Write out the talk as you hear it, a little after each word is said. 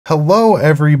Hello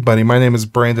everybody, my name is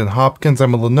Brandon Hopkins.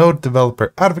 I'm a Linode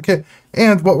developer advocate,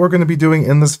 and what we're going to be doing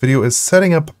in this video is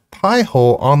setting up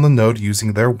PiHole on Linode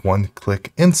using their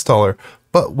one-click installer.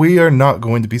 But we are not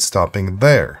going to be stopping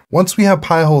there. Once we have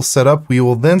PiHole set up, we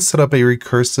will then set up a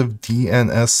recursive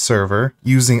DNS server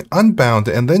using Unbound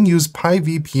and then use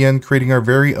PiVPN, creating our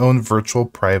very own virtual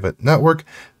private network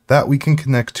that we can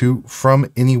connect to from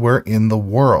anywhere in the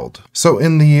world. So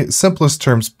in the simplest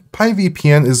terms,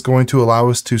 PiVPN is going to allow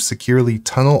us to securely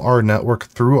tunnel our network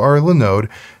through our Linode,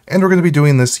 and we're going to be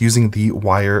doing this using the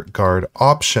WireGuard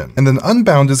option. And then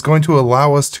Unbound is going to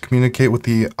allow us to communicate with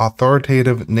the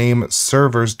authoritative name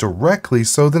servers directly,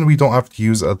 so then we don't have to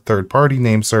use a third-party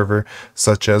name server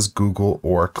such as Google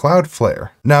or Cloudflare.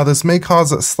 Now, this may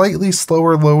cause slightly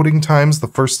slower loading times the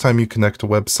first time you connect to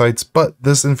websites, but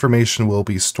this information will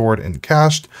be stored and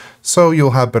cached, so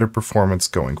you'll have better performance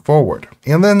going forward.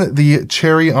 And then the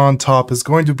cherry on top is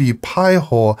going to be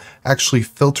PiHole actually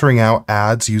filtering out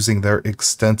ads using their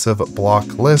extensive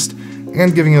block list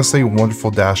and giving us a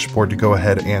wonderful dashboard to go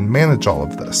ahead and manage all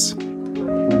of this.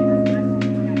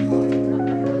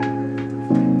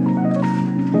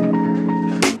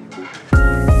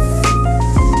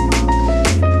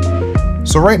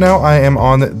 So right now I am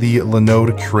on the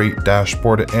Linode Create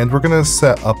dashboard and we're going to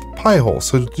set up PiHole.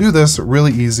 So to do this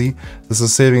really easy, this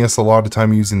is saving us a lot of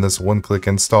time using this one-click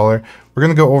installer. We're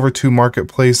going to go over to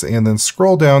Marketplace and then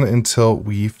scroll down until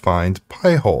we find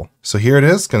PiHole. So here it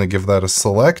is, going to give that a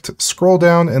select, scroll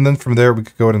down, and then from there we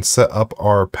could go ahead and set up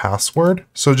our password.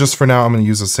 So just for now, I'm going to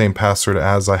use the same password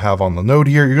as I have on the node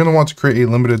here. You're going to want to create a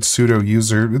limited sudo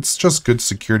user. It's just good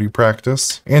security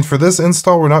practice. And for this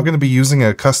install, we're not going to be using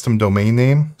a custom domain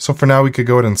name. So for now, we could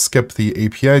go ahead and skip the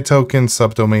API token,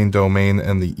 subdomain, domain,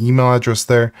 and the email address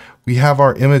there. We have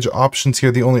our image options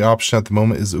here. The only option at the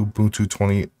moment is Ubuntu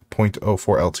 20.04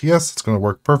 LTS. It's going to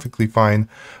work perfectly fine.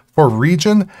 For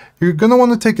region, you're going to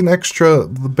want to take an extra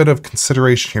bit of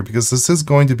consideration here because this is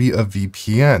going to be a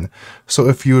VPN. So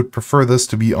if you would prefer this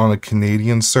to be on a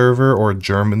Canadian server or a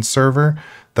German server,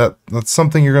 that's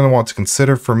something you're going to want to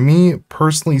consider. For me,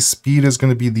 personally, speed is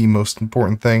going to be the most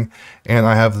important thing. And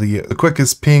I have the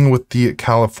quickest ping with the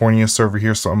California server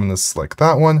here, so I'm going to select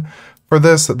that one. For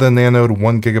this, the Linode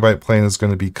 1 GB plan is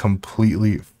going to be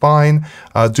completely fine.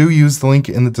 Do use the link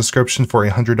in the description for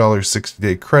a $100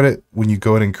 60-day credit when you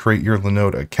go ahead and create your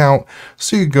Linode account,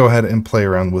 so you can go ahead and play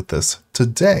around with this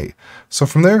today. So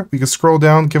from there, we can scroll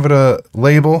down, give it a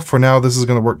label. For now, this is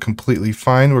going to work completely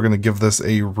fine. We're going to give this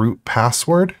a root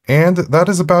password, and that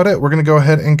is about it. We're going to go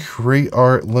ahead and create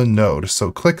our Linode.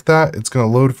 So click that. It's going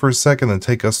to load for a second and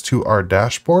take us to our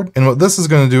dashboard. And what this is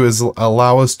going to do is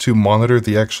allow us to monitor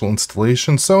the actual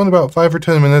installation. So in about 5 or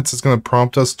 10 minutes, it's going to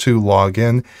prompt us to log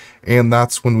in, and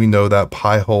that's when we know that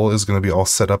PiHole is going to be all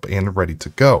set up and ready to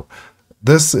go.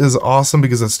 This is awesome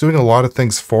because it's doing a lot of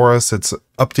things for us. It's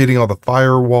updating all the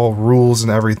firewall rules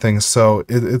and everything, so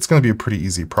it's going to be a pretty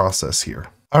easy process here.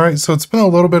 All right, so it's been a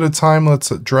little bit of time. Let's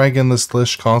drag in this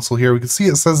list console here. We can see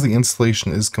it says the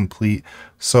installation is complete,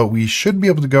 so we should be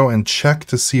able to go and check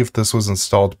to see if this was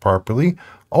installed properly.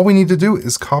 All we need to do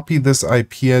is copy this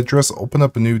IP address, open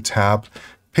up a new tab,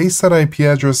 paste that IP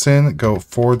address in, go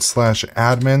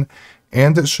 /admin,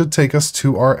 and it should take us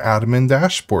to our admin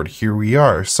dashboard. Here we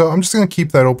are. So I'm just going to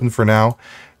keep that open for now.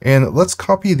 And let's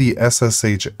copy the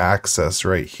SSH access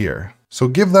right here. So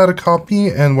give that a copy.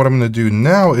 And what I'm going to do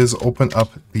now is open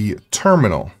up the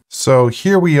terminal. So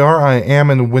here we are. I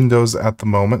am in Windows at the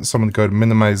moment. So I'm going to go ahead and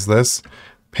minimize this,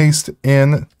 paste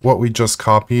in what we just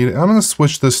copied. I'm going to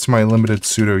switch this to my limited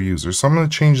sudo user. So I'm going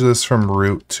to change this from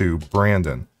root to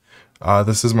Brandon.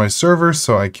 This is my server,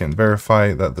 so I can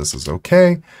verify that this is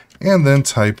okay, and then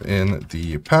type in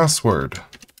the password.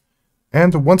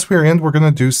 And once we're in, we're going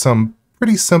to do some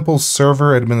pretty simple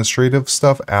server administrative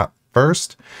stuff at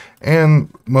first, and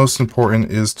most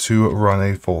important is to run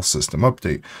a full system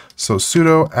update. So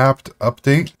sudo apt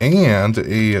update and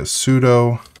a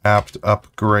sudo apt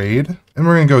upgrade, and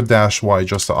we're going to go -y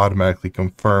just to automatically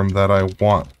confirm that I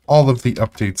want all of the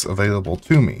updates available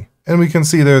to me. And we can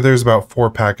see there's about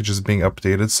 4 packages being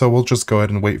updated, so we'll just go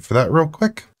ahead and wait for that real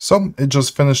quick. So it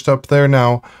just finished up there.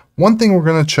 Now, one thing we're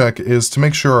going to check is to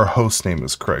make sure our host name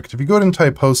is correct. If you go ahead and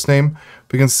type host name,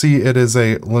 we can see it is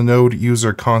a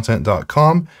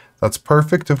linodeusercontent.com. That's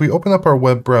perfect. If we open up our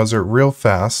web browser real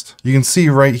fast, you can see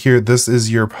right here, this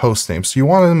is your host name. So you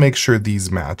want to make sure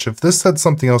these match. If this said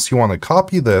something else, you want to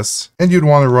copy this, and you'd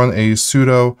want to run a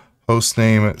sudo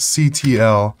hostname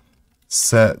ctl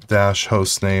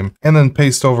set-hostname, and then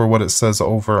paste over what it says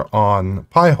over on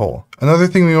PiHole. Another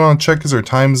thing we want to check is our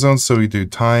time zone, so we do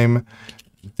time,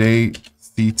 date,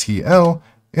 CTL,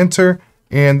 enter,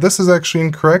 And this is actually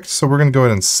incorrect, so we're going to go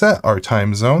ahead and set our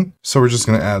time zone. So we're just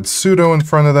going to add sudo in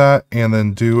front of that and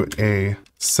then do a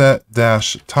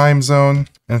set-time zone.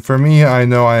 And for me, I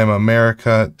know I am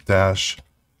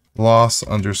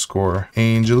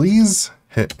America-Los_Angeles.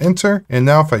 Hit enter. And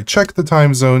now if I check the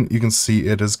time zone, you can see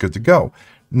it is good to go.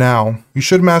 Now, you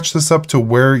should match this up to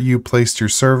where you placed your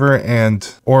server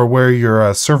or where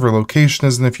your server location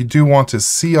is. And if you do want to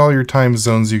see all your time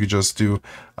zones, you could just do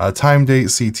time date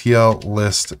CTL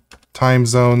list time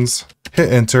zones,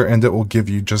 hit enter, and it will give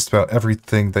you just about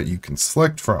everything that you can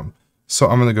select from. So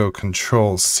I'm going to go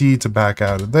Control C to back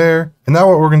out of there. And now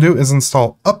what we're going to do is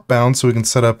install Unbound so we can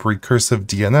set up recursive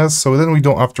DNS so then we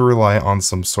don't have to rely on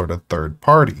some sort of third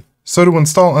party. So to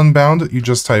install Unbound, you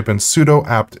just type in sudo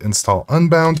apt install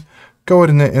Unbound, go ahead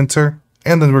and hit enter,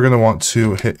 and then we're going to want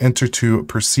to hit enter to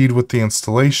proceed with the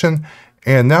installation.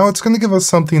 And now it's going to give us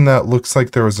something that looks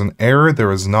like there was an error.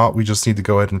 There is not. We just need to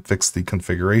go ahead and fix the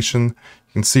configuration.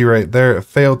 You can see right there, it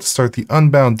failed to start the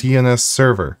Unbound DNS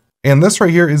server. And this right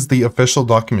here is the official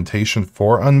documentation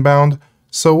for Unbound.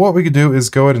 So what we could do is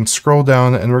go ahead and scroll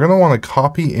down, and we're going to want to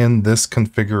copy in this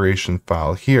configuration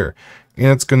file here. And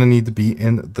it's going to need to be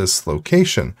in this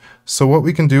location. So what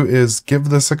we can do is give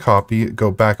this a copy,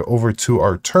 go back over to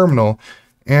our terminal,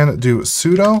 and do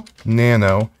sudo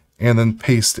nano, and then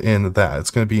paste in that.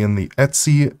 It's going to be in the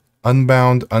etc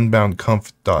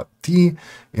unbound.conf.d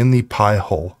in the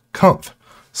PiHole conf.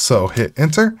 So hit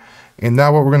enter. And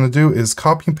now what we're going to do is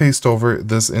copy and paste over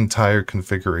this entire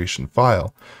configuration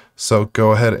file. So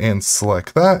go ahead and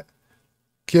select that,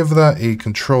 give that a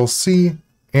Control C,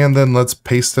 and then let's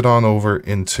paste it on over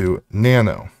into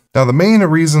Nano. Now the main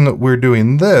reason that we're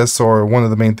doing this, or one of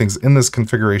the main things in this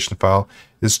configuration file,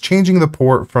 is changing the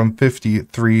port from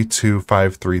 53 to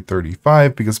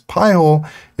 5335 because PiHole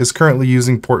is currently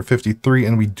using port 53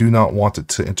 and we do not want it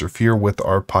to interfere with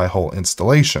our PiHole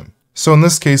installation. So in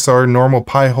this case, our normal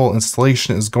PiHole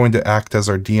installation is going to act as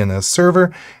our DNS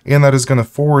server, and that is going to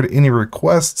forward any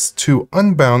requests to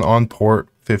Unbound on port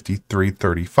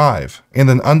 5335. And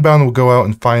then Unbound will go out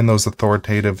and find those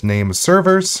authoritative name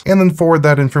servers, and then forward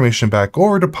that information back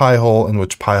over to PiHole, in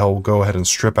which PiHole will go ahead and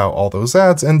strip out all those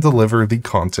ads and deliver the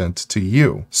content to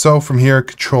you. So from here,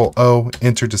 Control O,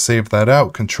 enter to save that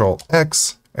out, Control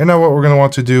X. And now what we're going to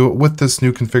want to do with this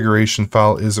new configuration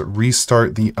file is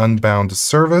restart the Unbound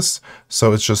service.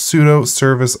 So it's just sudo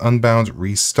service unbound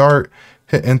restart,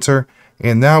 hit enter,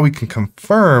 and now we can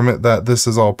confirm that this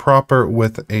is all proper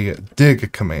with a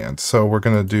dig command. So we're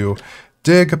going to do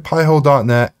dig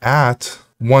pihole.net at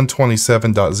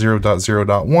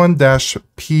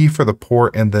 127.0.0.1-p for the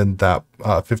port, and then that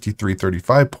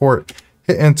 5335 port,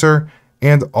 hit enter.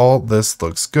 And all this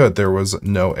looks good. There was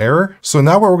no error. So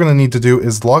now what we're going to need to do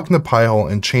is log into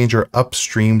PiHole and change our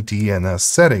upstream DNS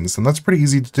settings. And that's pretty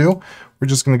easy to do. We're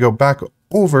just going to go back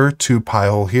over to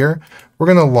PiHole here. We're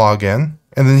going to log in.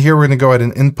 And then here we're going to go ahead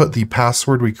and input the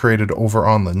password we created over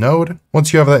on Linode.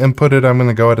 Once you have that inputted, I'm going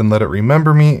to go ahead and let it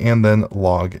remember me and then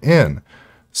log in.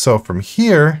 So from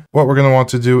here, what we're going to want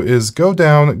to do is go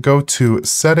down, go to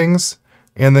settings,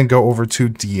 and then go over to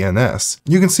DNS.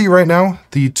 You can see right now,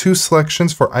 the two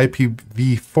selections for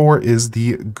IPv4 is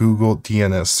the Google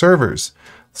DNS servers.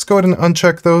 Let's go ahead and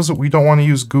uncheck those. We don't want to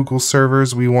use Google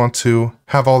servers. We want to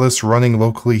have all this running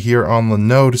locally here on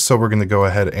Linode. So we're going to go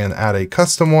ahead and add a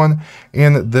custom one.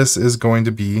 And this is going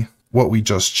to be what we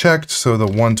just checked. So the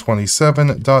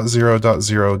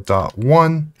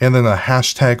 127.0.0.1, and then a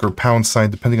hashtag or pound sign,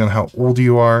 depending on how old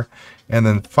you are, and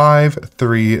then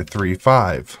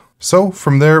 5335. So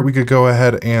from there, we could go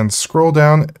ahead and scroll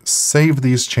down, save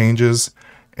these changes,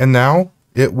 and now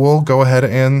it will go ahead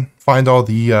and find all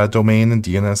the domain and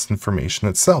DNS information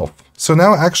itself. So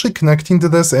now actually connecting to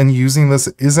this and using this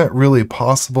isn't really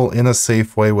possible in a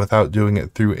safe way without doing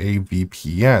it through a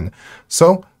VPN.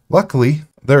 So luckily,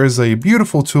 there is a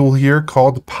beautiful tool here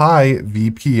called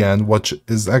PiVPN, which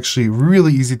is actually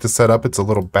really easy to set up. It's a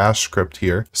little bash script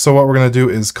here. So what we're going to do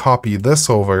is copy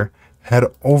this over, head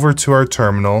over to our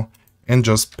terminal, and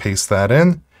just paste that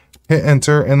in, hit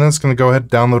enter, and then it's going to go ahead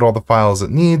and download all the files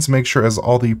it needs, make sure it has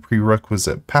all the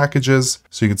prerequisite packages,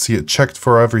 so you can see it checked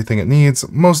for everything it needs.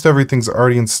 Most everything's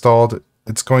already installed.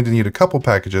 It's going to need a couple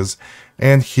packages,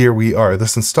 and here we are.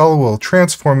 This installer will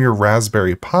transform your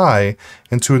Raspberry Pi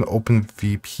into an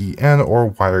OpenVPN or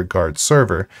WireGuard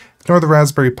server. Ignore the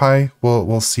Raspberry Pi,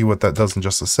 we'll see what that does in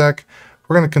just a sec.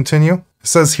 We're going to continue. It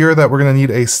says here that we're going to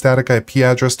need a static IP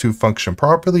address to function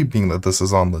properly, being that this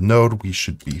is on Linode, we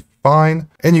should be fine.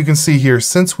 And you can see here,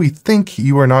 since we think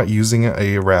you are not using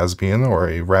a Raspbian or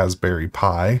a Raspberry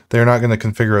Pi, they're not going to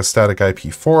configure a static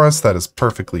IP for us. That is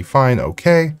perfectly fine.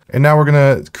 Okay. And now we're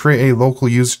going to create a local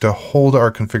user to hold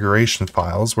our configuration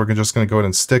files. We're just going to go ahead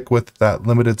and stick with that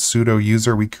limited sudo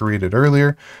user we created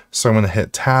earlier. So I'm going to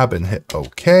hit tab and hit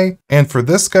OK. And for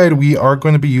this guide, we are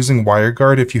going to be using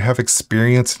WireGuard. If you have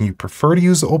experience and you prefer to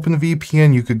use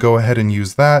OpenVPN, you could go ahead and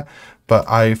use that. But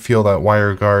I feel that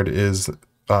WireGuard is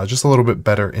just a little bit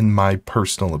better in my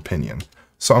personal opinion.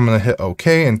 So I'm going to hit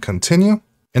OK and continue.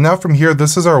 And now from here,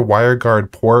 this is our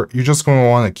WireGuard port. You're just going to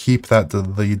want to keep that to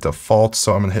the default.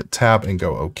 So I'm going to hit tab and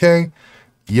go OK.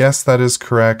 Yes, that is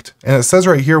correct. And it says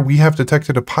right here, we have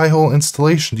detected a PiHole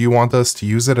installation. Do you want us to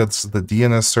use it as the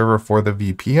DNS server for the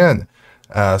VPN?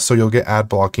 So you'll get ad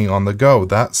blocking on the go.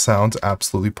 That sounds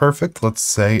absolutely perfect. Let's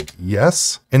say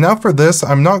yes. And now for this,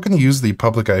 I'm not going to use the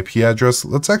public IP address.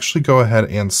 Let's actually go ahead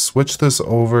and switch this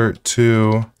over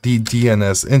to the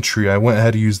DNS entry. I went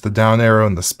ahead and used the down arrow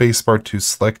and the spacebar to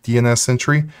select DNS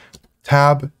entry,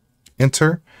 tab,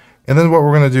 enter. And then what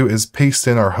we're going to do is paste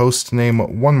in our host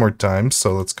name one more time.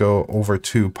 So let's go over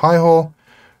to PiHole,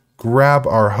 grab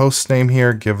our host name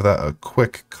here, give that a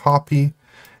quick copy,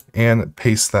 and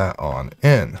paste that on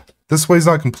in. This way is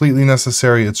not completely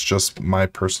necessary, it's just my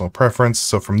personal preference.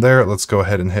 So from there, let's go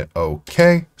ahead and hit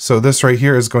OK. So this right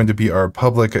here is going to be our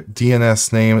public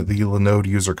DNS name, the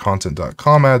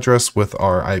linodeusercontent.com address with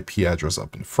our IP address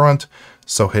up in front.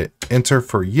 So hit enter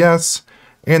for yes.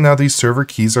 And now these server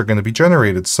keys are going to be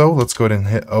generated. So let's go ahead and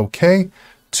hit OK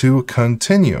to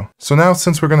continue. So now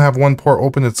since we're going to have one port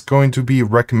open, it's going to be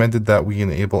recommended that we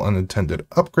enable unintended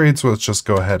upgrades. So let's just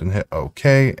go ahead and hit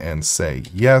OK and say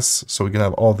yes. So we can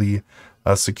have all the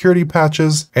security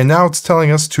patches. And now it's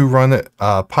telling us to run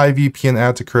PiVPN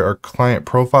ad to create our client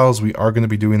profiles. We are going to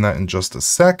be doing that in just a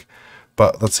sec.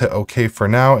 But let's hit OK for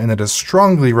now. And it is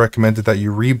strongly recommended that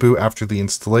you reboot after the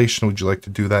installation. Would you like to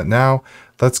do that now?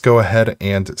 Let's go ahead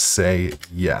and say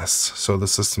yes. So the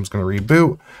system's going to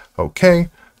reboot. OK.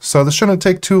 So this shouldn't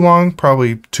take too long,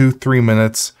 probably 2-3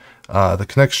 minutes. The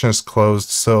connection is closed,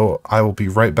 so I will be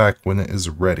right back when it is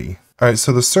ready. All right,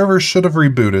 so the server should have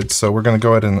rebooted. So we're going to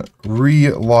go ahead and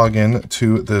re-log in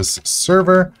to this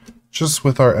server just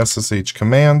with our SSH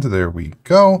command. There we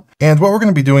go. And what we're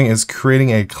going to be doing is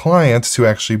creating a client to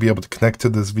actually be able to connect to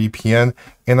this VPN.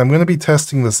 And I'm going to be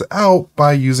testing this out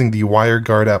by using the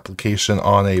WireGuard application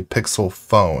on a Pixel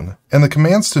phone. And the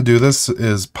commands to do this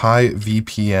is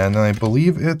PiVPN, and I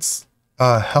believe it's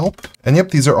help. And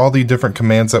yep, these are all the different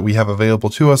commands that we have available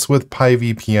to us with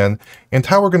PiVPN. And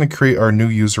how we're going to create our new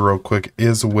user real quick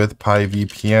is with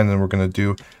PiVPN, and we're going to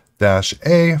do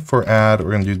 -a for add,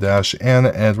 we're going to do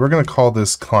 -n, and we're going to call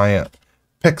this client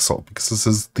Pixel because this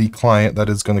is the client that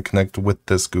is going to connect with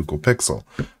this Google Pixel.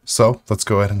 So let's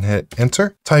go ahead and hit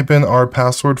enter. Type in our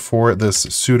password for this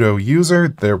sudo user.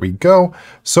 There we go.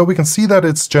 So we can see that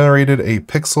it's generated a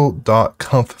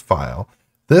pixel.conf file.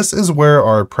 This is where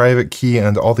our private key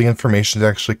and all the information to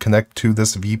actually connect to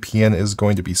this VPN is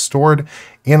going to be stored.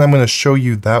 And I'm going to show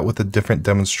you that with a different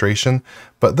demonstration.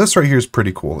 But this right here is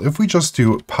pretty cool. If we just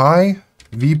do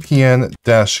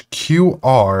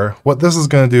PiVPN-QR, what this is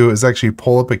going to do is actually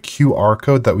pull up a QR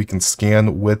code that we can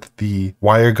scan with the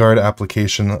WireGuard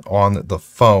application on the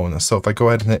phone. So if I go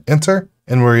ahead and hit enter,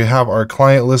 and we have our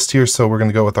client list here. So we're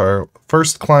going to go with our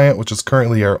first client, which is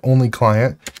currently our only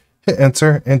client. Hit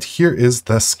enter, and here is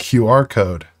this QR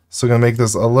code. So I'm going to make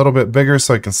this a little bit bigger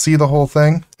so I can see the whole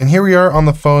thing. And here we are on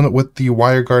the phone with the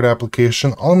WireGuard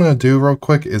application. All I'm going to do real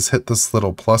quick is hit this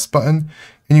little plus button.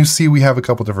 And you see we have a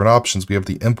couple different options. We have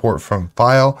the import from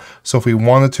file. So if we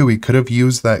wanted to, we could have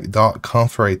used that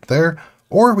 .conf right there,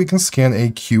 or we can scan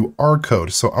a QR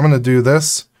code. So I'm going to do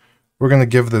this. We're going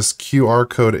to give this QR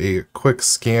code a quick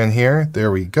scan here.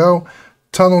 There we go.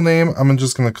 Tunnel name, I'm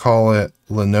just going to call it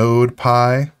Linode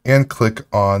Pi and click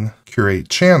on Create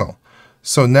Channel.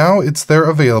 So now it's there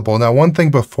available. Now, one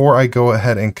thing before I go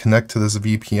ahead and connect to this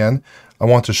VPN, I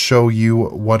want to show you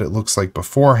what it looks like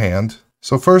beforehand.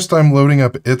 So first I'm loading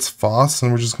up its FOSS,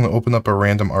 and we're just going to open up a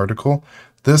random article.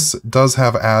 This does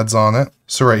have ads on it.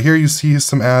 So right here you see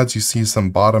some ads, you see some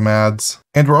bottom ads.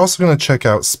 And we're also going to check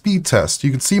out speed test.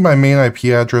 You can see my main IP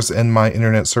address and my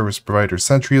internet service provider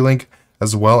CenturyLink,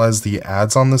 as well as the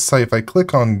ads on this site. If I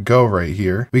click on go right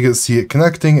here, we can see it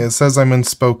connecting. It says I'm in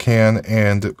Spokane,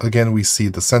 and again, we see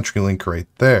the CenturyLink right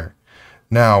there.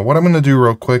 Now, what I'm going to do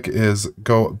real quick is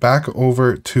go back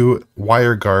over to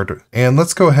WireGuard, and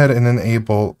let's go ahead and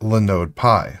enable Linode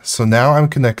Pi. So now I'm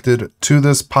connected to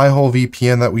this PiHole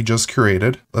VPN that we just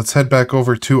created. Let's head back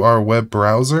over to our web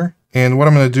browser. And what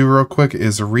I'm going to do real quick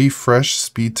is refresh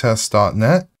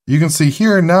speedtest.net. You can see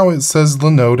here now it says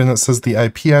Linode and it says the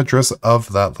IP address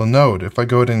of that Linode. If I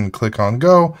go ahead and click on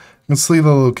go, you can see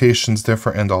the location's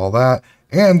different and all that.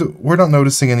 And we're not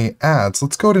noticing any ads.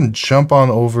 Let's go ahead and jump on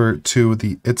over to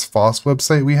the It's Foss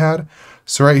website we had.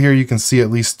 So right here you can see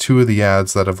at least 2 of the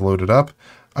ads that have loaded up.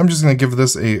 I'm just going to give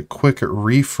this a quick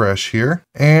refresh here.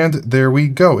 And there we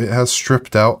go. It has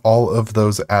stripped out all of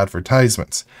those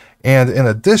advertisements. And in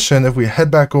addition, if we head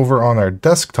back over on our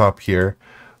desktop here,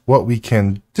 what we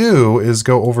can do is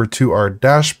go over to our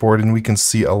dashboard and we can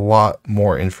see a lot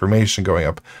more information going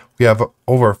up. We have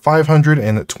over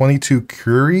 522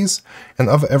 queries, and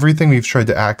of everything we've tried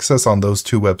to access on those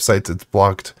 2 websites, it's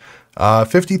blocked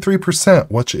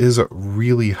 53%, which is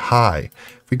really high.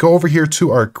 If we go over here to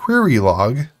our query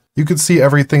log, you can see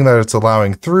everything that it's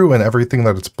allowing through and everything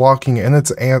that it's blocking, and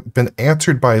it's been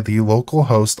answered by the local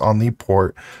host on the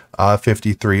port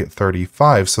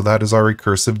 5335. So that is our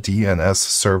recursive DNS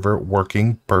server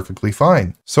working perfectly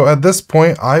fine. So at this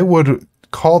point, I would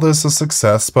call this a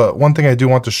success, but one thing I do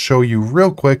want to show you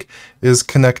real quick is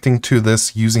connecting to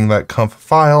this using that conf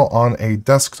file on a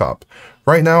desktop.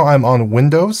 Right now I'm on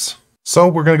Windows. So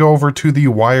we're going to go over to the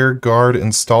WireGuard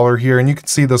installer here, and you can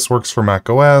see this works for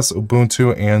macOS,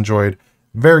 Ubuntu, Android,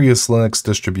 various Linux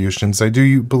distributions. I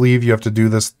do believe you have to do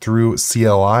this through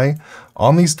CLI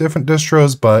on these different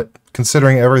distros, but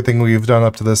considering everything we've done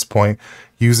up to this point,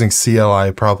 using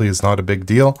CLI probably is not a big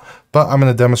deal. But I'm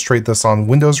going to demonstrate this on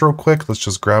Windows real quick. Let's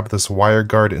just grab this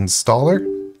WireGuard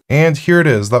installer. And here it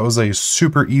is. That was a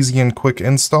super easy and quick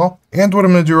install. And what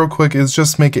I'm going to do real quick is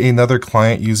just make another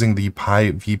client using the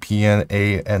PiVPN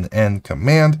ANN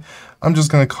command. I'm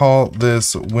just going to call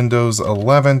this Windows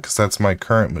 11 because that's my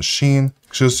current machine.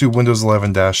 Just do Windows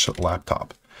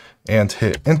 11-laptop and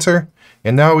hit enter.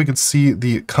 And now we can see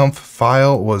the conf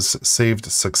file was saved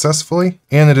successfully,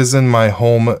 and it is in my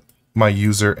home, my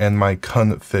user, and my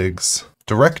configs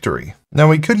directory. Now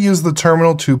we could use the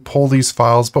terminal to pull these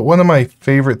files, but one of my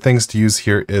favorite things to use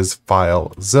here is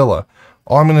FileZilla.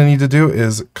 All I'm going to need to do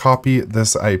is copy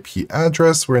this IP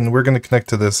address, and we're going to connect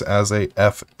to this as a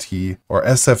FT or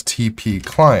SFTP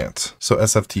client. So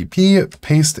SFTP,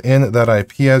 paste in that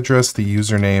IP address. The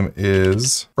username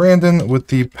is Brandon with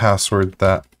the password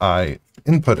that I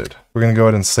inputted. We're going to go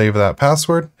ahead and save that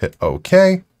password, hit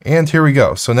OK, and here we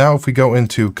go. So now if we go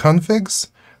into configs,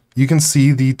 you can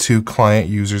see the 2 client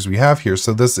users we have here.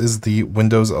 So this is the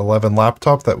Windows 11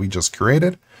 laptop that we just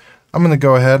created. I'm going to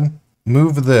go ahead,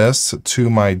 move this to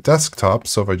my desktop.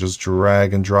 So if I just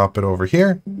drag and drop it over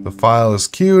here, the file is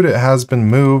queued, it has been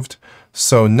moved.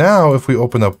 So now if we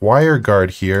open up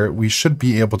WireGuard here, we should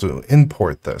be able to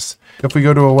import this. If we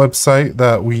go to a website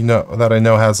that I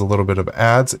know has a little bit of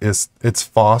ads, It's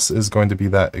Foss is going to be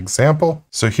that example.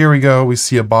 So here we go. We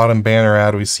see a bottom banner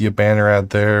ad. We see a banner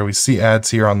ad there. We see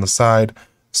ads here on the side.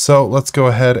 So let's go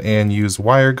ahead and use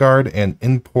WireGuard and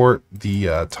import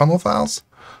the tunnel files.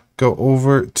 Go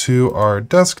over to our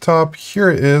desktop. Here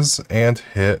it is, and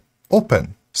hit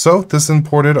open. So this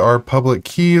imported our public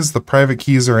keys, the private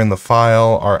keys are in the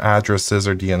file, our addresses,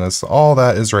 our DNS, all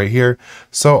that is right here.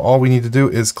 So all we need to do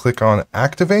is click on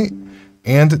activate,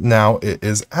 and now it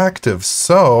is active.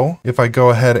 So if I go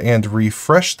ahead and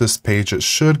refresh this page, it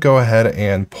should go ahead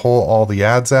and pull all the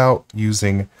ads out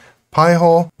using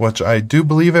PiHole, which I do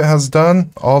believe it has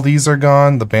done. All these are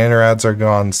gone, the banner ads are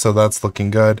gone, so that's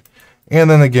looking good. And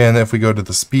then again, if we go to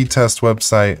the speed test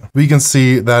website, we can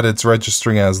see that it's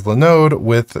registering as Linode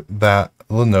with that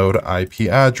Linode IP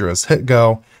address. Hit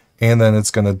go, and then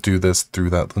it's going to do this through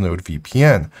that Linode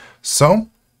VPN. So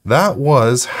that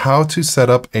was how to set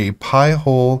up a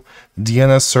PiHole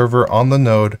DNS server on the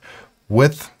node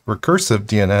with recursive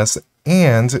DNS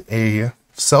and a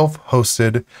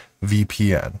self-hosted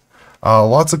VPN.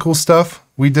 Lots of cool stuff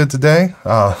we did today.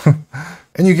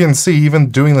 And you can see even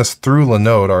doing this through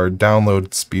Linode, our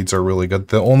download speeds are really good.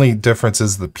 The only difference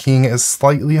is the ping is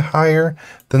slightly higher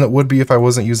than it would be if I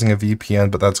wasn't using a VPN,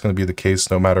 but that's going to be the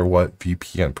case no matter what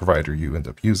VPN provider you end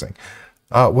up using.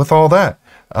 With all that,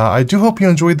 I do hope you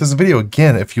enjoyed this video.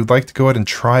 Again, if you'd like to go ahead and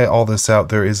try all this out,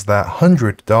 there is that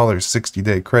 $100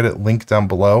 60-day credit link down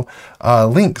below.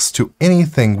 Links to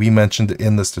anything we mentioned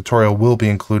in this tutorial will be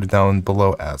included down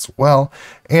below as well.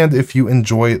 And if you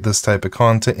enjoy this type of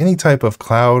content, any type of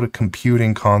cloud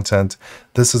computing content,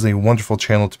 this is a wonderful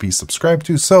channel to be subscribed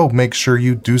to. So make sure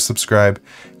you do subscribe,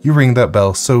 you ring that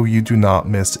bell so you do not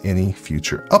miss any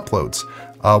future uploads.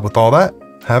 With all that,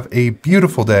 have a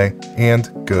beautiful day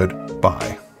and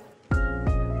goodbye.